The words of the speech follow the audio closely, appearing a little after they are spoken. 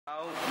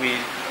Now we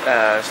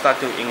start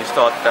to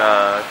install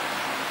the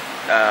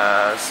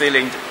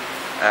ceiling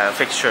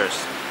fixtures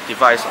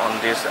device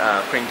on this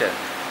printer.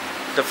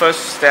 The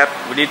first step,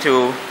 we need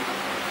to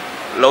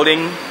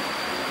loading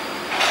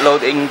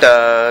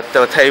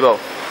the table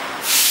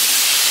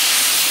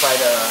by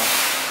the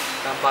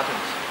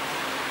buttons.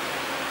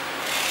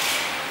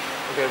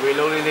 Okay, we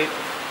loading it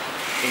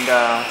in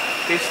the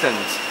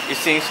distance. It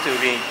seems to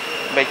be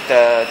make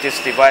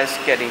this device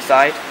get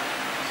inside,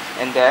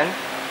 and then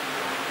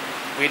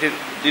we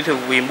need to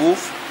remove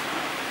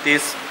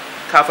this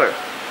cover.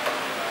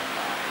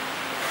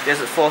 There's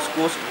 4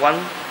 screws, 1,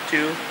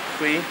 2,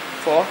 3,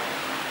 4.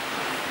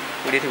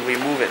 We need to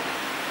remove it.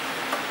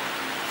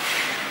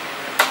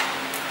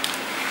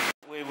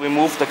 We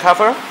remove the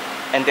cover,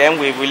 and then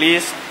we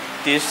release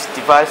this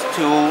device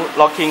 2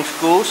 locking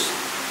screws,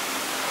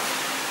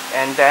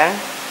 and then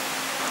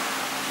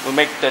we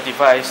make the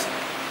device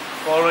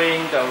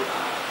following the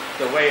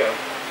rail.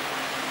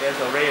 There's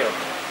a rail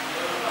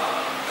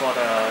for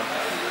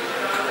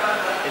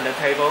in the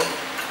table.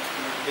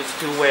 It's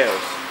 2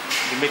 rails.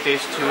 You make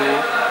these 2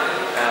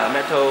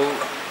 metal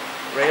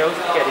rails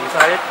get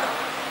inside it,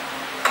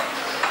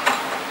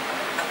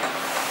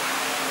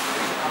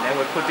 and then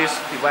we put this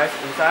device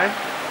inside.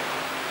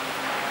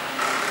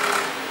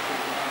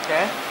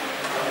 Okay.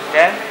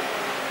 Then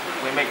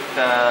we make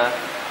the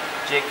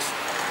jigs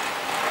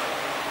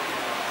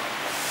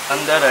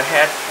under the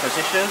head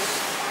positions.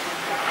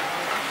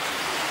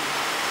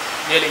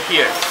 Nearly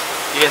here.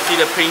 You can see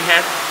the print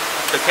head,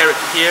 the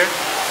character here,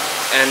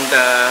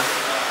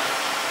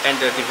 and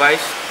the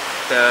device,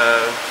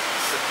 the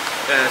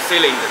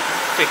ceiling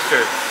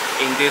fixture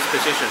in these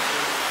positions.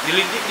 You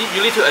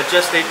need to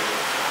adjust it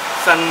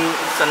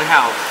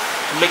somehow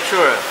to make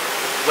sure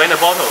when the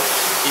bottle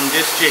in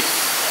this jig,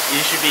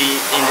 it should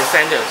be in the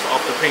centers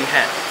of the print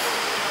head.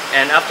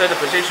 And after the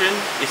position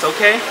is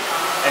okay,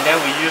 and then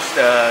we use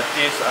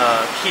this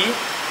key,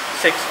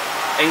 6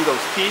 angles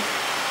key,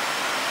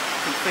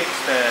 to fix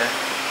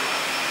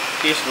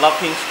these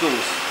locking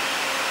screws.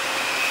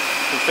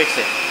 To fix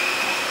it,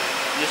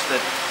 use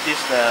these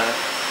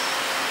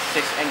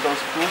 6 angle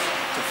screws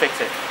to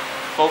fix it.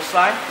 Both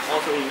sides,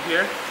 also in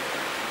here.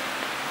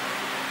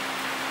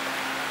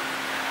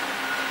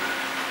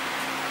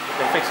 You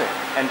can fix it,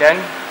 and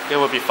then it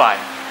will be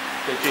fine.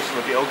 The jigs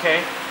will be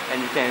okay,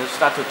 and you can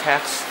start to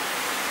test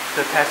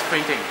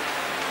printing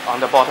on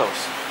the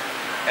bottles,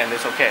 and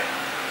it's okay.